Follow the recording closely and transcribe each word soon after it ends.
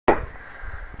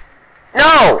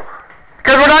No,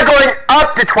 because we're not going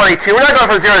up to 22. We're not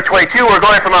going from 0 to 22. We're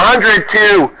going from 100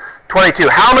 to 22.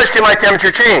 How much did my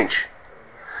temperature change?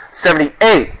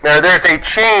 78. Now, there's a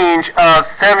change of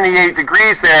 78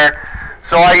 degrees there,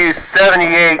 so I use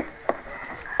 78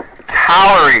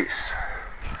 calories.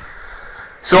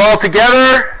 So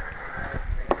altogether,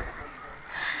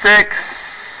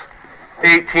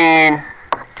 618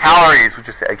 calories, which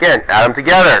is, again, add them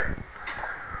together.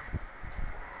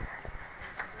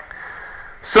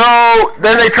 So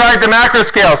then they tried the macro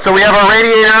scale. So we have a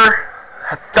radiator,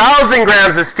 1,000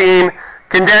 grams of steam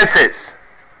condenses.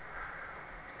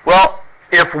 Well,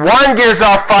 if one gives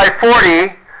off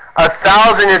 540,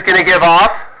 1,000 is going to give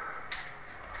off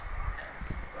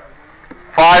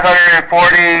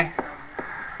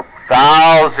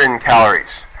 540,000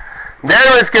 calories.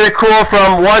 Then it's going to cool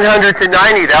from 100 to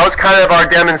 90. That was kind of our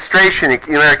demonstration. It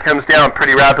comes down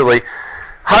pretty rapidly.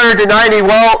 100 to 90,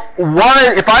 well,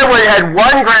 if I had 1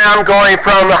 gram going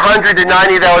from 100 to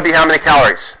 90, that would be how many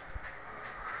calories?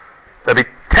 That'd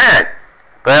be 10.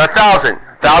 But I have 1,000.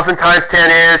 1,000 times 10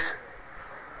 is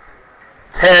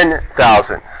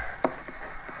 10,000.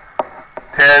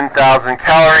 10,000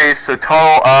 calories, so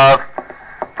total of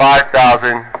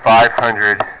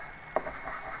 5,500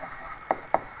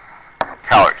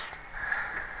 calories.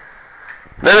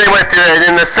 Then they went through it.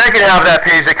 In the second half of that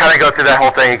page, they kind of go through that whole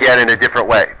thing again in a different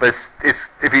way. But it's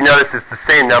if you notice, it's the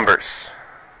same numbers.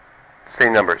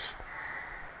 Same numbers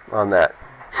on that.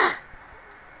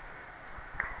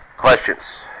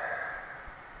 Questions?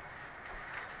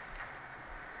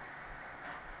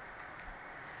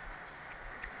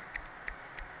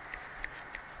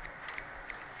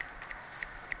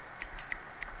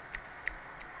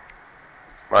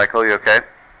 Michael, you okay?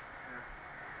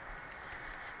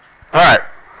 All right.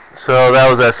 So that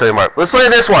was that study mark. Let's look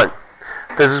at this one.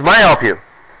 This might help you.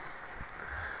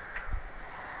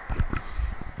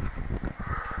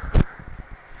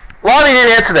 A lot of you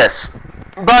didn't answer this.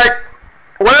 But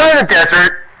when I'm in the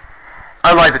desert,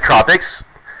 unlike the tropics,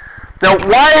 now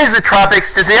why is the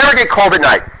tropics, does it ever get cold at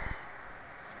night?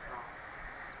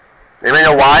 Anybody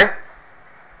know why?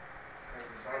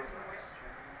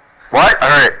 What? I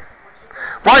heard it.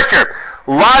 Moisture.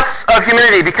 Lots of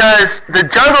humidity, because the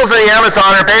jungles in the Amazon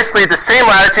are basically at the same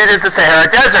latitude as the Sahara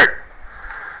Desert.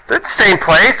 They're the same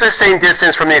place, they're the same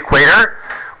distance from the equator.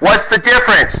 What's the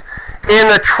difference? In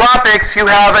the tropics, you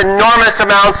have enormous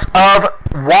amounts of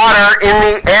water in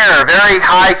the air, very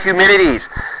high humidities.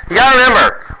 You got to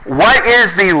remember, what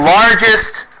is the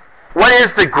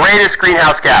greatest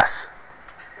greenhouse gas?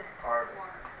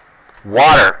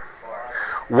 Water.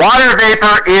 Water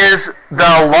vapor is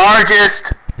the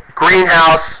largest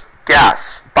greenhouse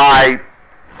gas by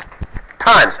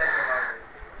tons.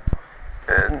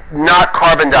 Not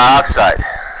carbon dioxide.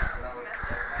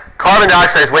 Carbon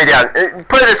dioxide is way down.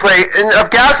 Put it this way,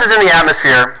 of gases in the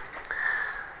atmosphere,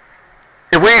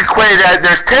 if we equate that,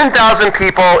 there's 10,000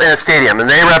 people in a stadium, and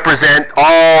they represent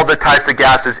all the types of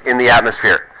gases in the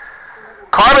atmosphere.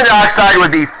 Carbon dioxide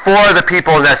would be 4 of the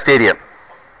people in that stadium.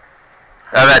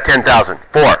 Out of that 10,000,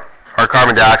 4 are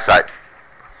carbon dioxide.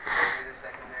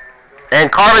 And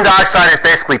carbon dioxide is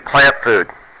basically plant food.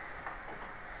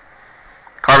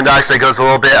 Carbon dioxide goes a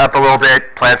little bit, up a little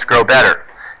bit, plants grow better.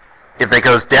 If it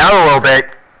goes down a little bit,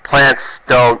 plants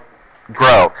don't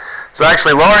grow. So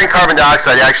actually lowering carbon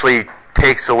dioxide actually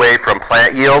takes away from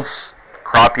plant yields,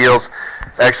 crop yields,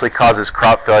 actually causes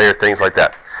crop failure, things like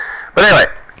that. But anyway,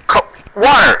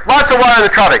 water, lots of water in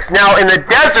the tropics. Now in the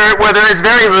desert, where there is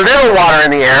very little water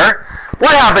in the air,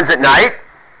 what happens at night?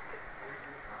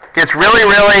 It gets really,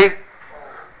 really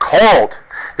cold.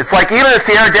 It's like even the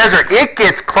Sahara Desert, it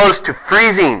gets close to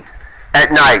freezing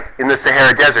at night in the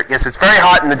Sahara Desert. Yes, it's very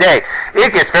hot in the day.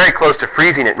 It gets very close to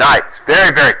freezing at night. It's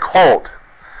very, very cold.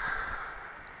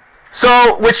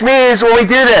 So, which means when we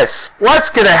do this, what's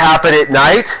going to happen at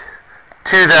night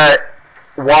to the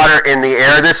water in the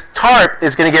air? This tarp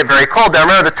is going to get very cold. Now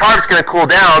remember, the tarp is going to cool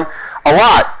down a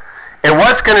lot. And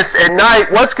at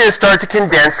night, what's going to start to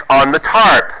condense on the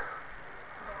tarp?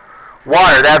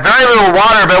 Water. That very little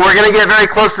water, but we're going to get very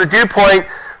close to the dew point.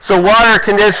 So water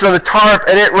condenses on the tarp,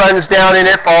 and it runs down, and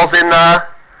it falls in the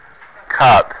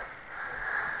cup.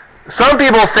 Some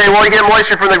people say, well, you get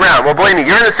moisture from the ground. Well, believe me,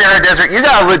 you're in the Sahara Desert. You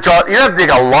have to dig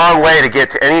a long way to get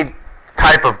to any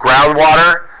type of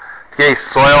groundwater, to get any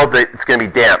soil that it's going to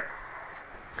be damp.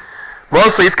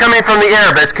 Mostly, it's coming from the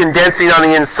air, but it's condensing on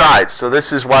the inside. So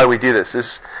this is why we do this.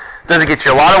 This doesn't get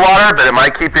you a lot of water, but it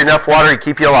might keep you enough water to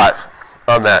keep you alive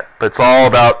on that. But it's all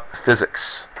about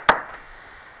physics. All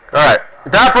right.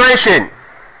 Evaporation.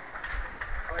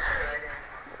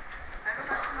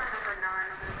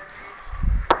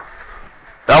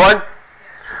 That one?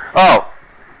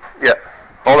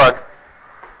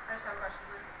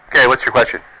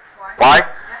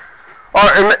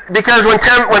 because when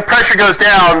pressure goes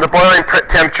down, the boiling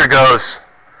temperature goes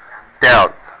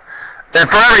down. And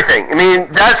for everything. I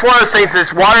mean, that's one of those things.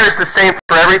 This water is the same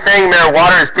for everything.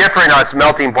 Water is different on its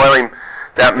melting, boiling,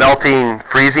 that melting,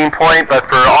 freezing point. But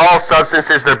for all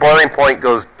substances, their boiling point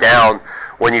goes down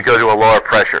when you go to a lower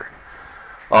pressure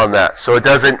on that. So it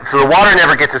doesn't. So the water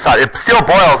never gets as hot. It still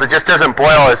boils. It just doesn't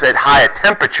boil as at high a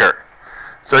temperature.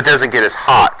 So it doesn't get as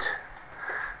hot.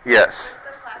 Yes.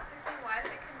 The plastic thing, why is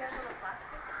it condensed on the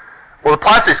plastic? Well, the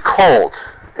plastic's cold,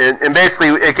 and basically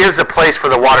it gives a place for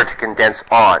the water to condense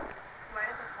on.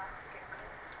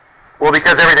 Well,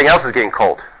 because everything else is getting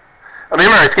cold. I mean,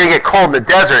 remember, it's going to get cold in the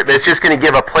desert, but it's just going to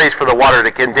give a place for the water to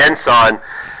condense on,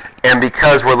 and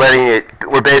because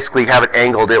we're basically have it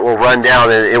angled, it will run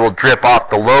down and it will drip off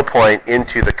the low point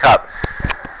into the cup.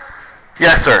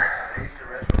 Yes, sir.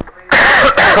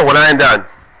 When I am done.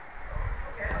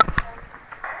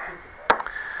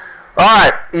 All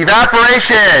right,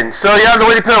 evaporation. So you have the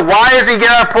windy pool. Why is he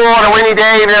get a pool on a windy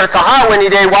day, even if it's a hot windy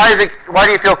day? Why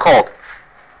do you feel cold?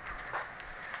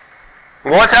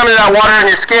 Well, what's happening to that water in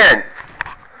your skin?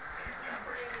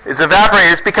 It's evaporating.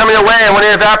 It's becoming away, and when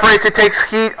it evaporates, it takes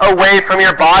heat away from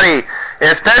your body. And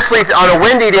especially on a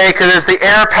windy day, because as the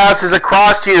air passes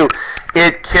across you,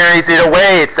 it carries it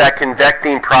away. It's that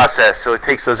convecting process, so it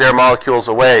takes those air molecules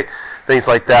away, things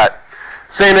like that.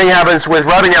 Same thing happens with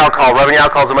rubbing alcohol. Rubbing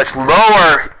alcohol is a much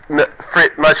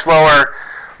lower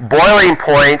boiling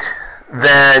point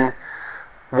than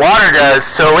water does,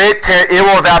 so it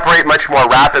will evaporate much more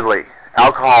rapidly.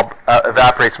 Alcohol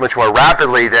evaporates much more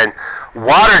rapidly than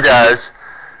water does,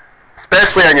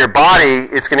 especially on your body.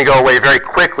 It's going to go away very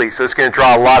quickly, so it's going to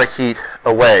draw a lot of heat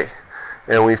away.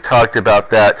 And we've talked about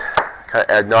that kind of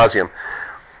ad nauseum.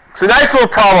 It's a nice little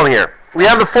problem here. We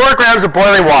have the 4 grams of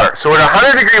boiling water. So at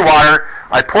 100-degree water,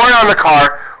 I pour it on the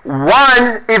car.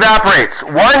 1 evaporates.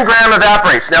 1 gram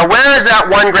evaporates. Now, where is that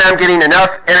 1 gram getting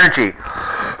enough energy?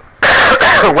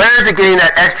 Where is it getting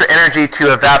that extra energy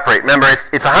to evaporate? Remember, it's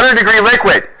 100-degree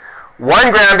liquid.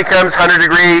 1 gram becomes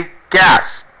 100-degree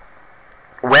gas.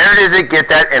 Where does it get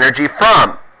that energy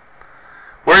from?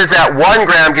 Where does that 1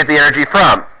 gram get the energy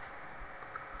from?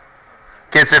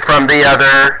 Gets it from the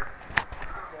other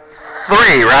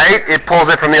 3, right? It pulls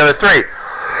it from the other 3.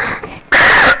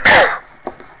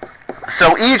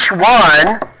 So each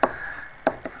one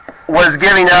was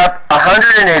giving up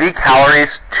 180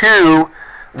 calories to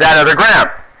that other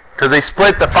gram, because they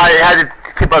split it had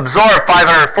to absorb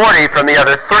 540 from the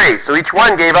other 3, so each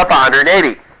one gave up 180.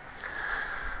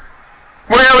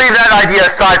 We're going to leave that idea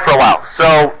aside for a while,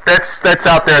 so that's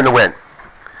out there in the wind.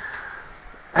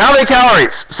 How many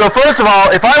calories? So first of all,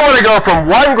 if I want to go from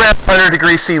 1 gram 100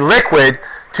 degrees C liquid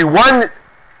to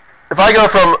if I go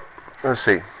from, let's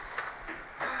see,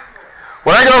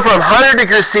 when I go from 100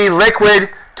 degrees C liquid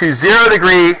to 0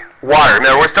 degree water,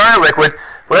 now we're starting at liquid.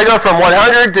 When I go from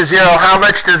 100 to 0, how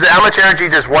much energy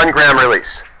does 1 gram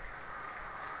release?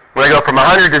 When I go from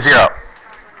 100 to 0,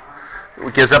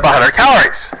 it gives up 100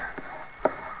 calories.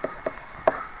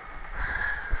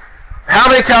 How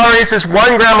many calories does 1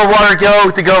 gram of water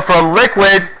go from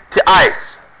liquid to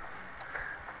ice?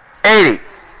 80.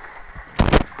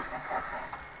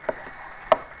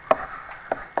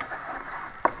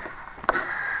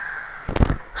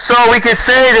 So we could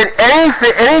say that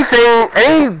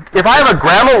if I have a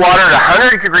gram of water at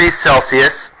 100 degrees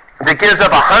Celsius that gives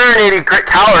up 180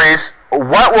 calories,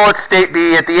 what will its state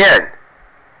be at the end?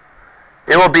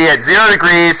 It will be at 0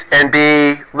 degrees and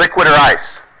be liquid or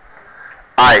ice?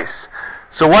 Ice.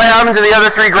 So what happened to the other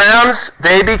 3 grams?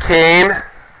 They became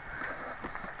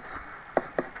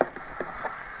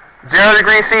 0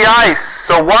 degree C ice.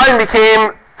 So 1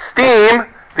 became steam,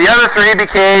 the other 3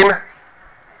 became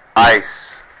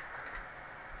ice.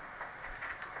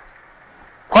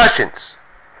 Questions?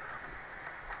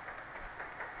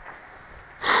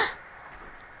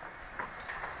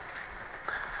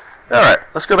 All right,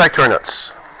 let's go back to our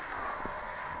notes.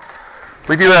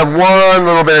 We do have one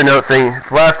little bit of note thing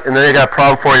left, and then I got a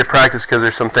problem for you to practice because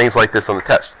there's some things like this on the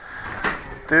test.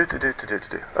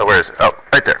 Oh, where is it? Oh,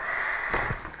 right there.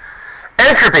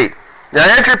 Entropy. Now,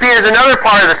 entropy is another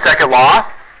part of the second law.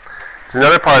 It's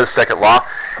another part of the second law,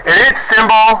 and its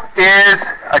symbol is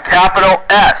a capital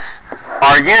S.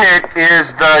 Our unit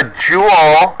is the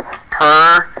joule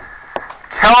per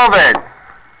Kelvin.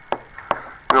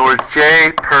 In other words,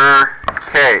 J per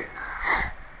K.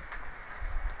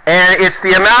 And it's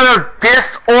the amount of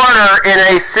disorder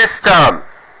in a system.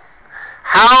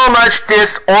 How much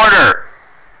disorder?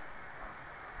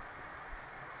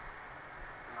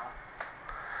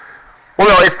 Well,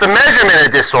 no, it's the measurement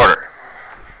of disorder.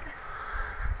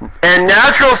 And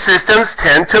natural systems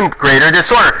tend to greater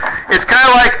disorder. It's kind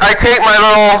of like I take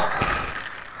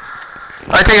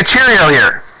a Cheerio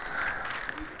here.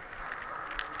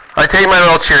 I take my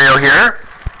little Cheerio here.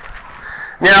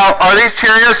 Now, are these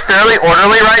Cheerios fairly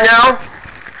orderly right now?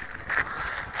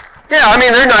 Yeah, I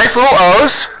mean, they're nice little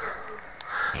O's.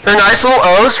 They're nice little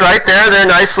O's right there. They're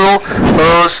nice little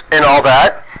O's and all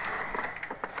that.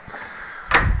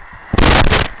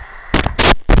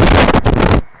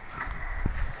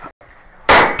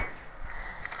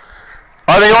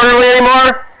 Are they orderly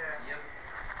anymore?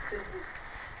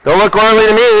 Don't look orderly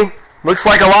to me. Looks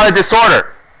like a lot of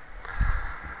disorder.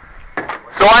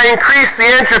 So I increase the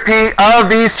entropy of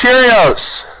these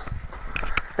Cheerios.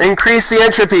 Increase the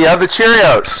entropy of the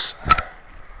Cheerios.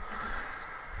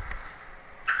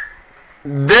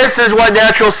 This is what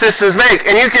natural systems make.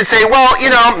 And you can say, well, you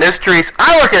know, Miss Therese,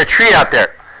 I look at a tree out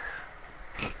there.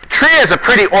 Tree is a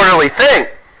pretty orderly thing.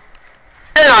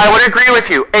 And I would agree with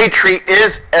you. A tree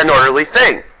is an orderly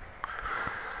thing.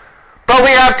 But we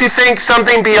have to think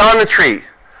something beyond the tree.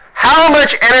 How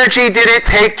much energy did it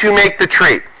take to make the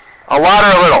tree? A lot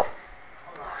or a little?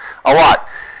 A lot.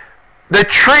 The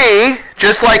tree,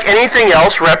 just like anything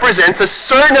else, represents a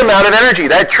certain amount of energy.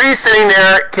 That tree sitting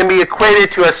there can be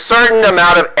equated to a certain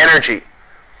amount of energy.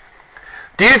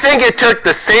 Do you think it took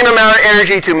the same amount of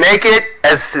energy to make it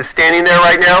as is standing there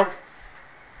right now?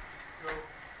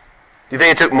 Do you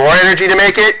think it took more energy to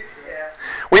make it? Yeah.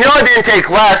 We know it didn't take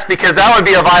less because that would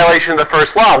be a violation of the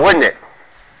first law, wouldn't it?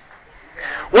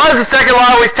 What does the second law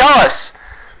always tell us?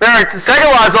 The second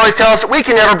law always tell us that we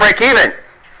can never break even.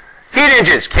 Heat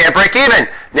engines can't break even.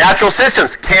 Natural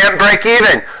systems can't break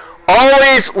even.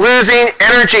 Always losing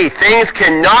energy. Things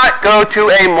cannot go to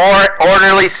a more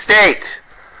orderly state.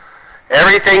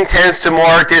 Everything tends to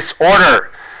more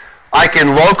disorder. I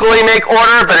can locally make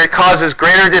order, but it causes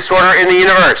greater disorder in the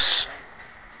universe.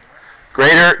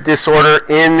 Greater disorder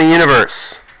in the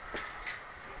universe.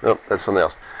 Nope, that's something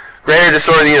else. Greater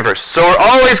disorder in the universe. So we're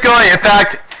always going, in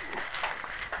fact,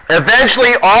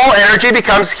 eventually all energy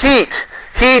becomes heat.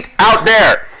 Heat out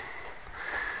there.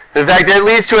 In fact, it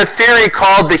leads to a theory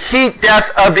called the heat death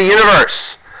of the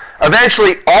universe.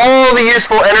 Eventually, all the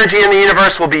useful energy in the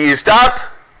universe will be used up.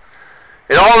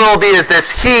 And all there will be is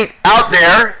this heat out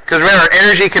there, because remember,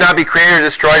 energy cannot be created or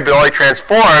destroyed, but only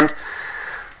transformed.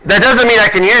 That doesn't mean I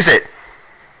can use it.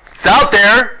 It's out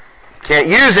there, can't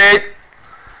use it,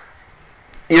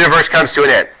 universe comes to an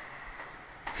end.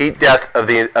 Heat death of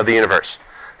the universe.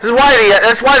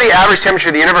 That's why the average temperature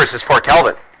of the universe is 4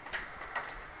 Kelvin.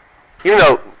 Even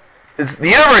though the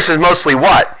universe is mostly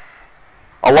what?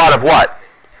 A lot of what?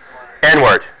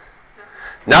 N-word.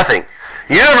 Nothing.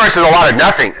 The universe is a lot of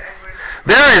nothing.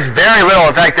 There is very little.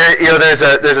 In fact, there's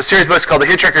a series of books called The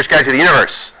Hitchhiker's Guide to the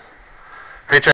Universe.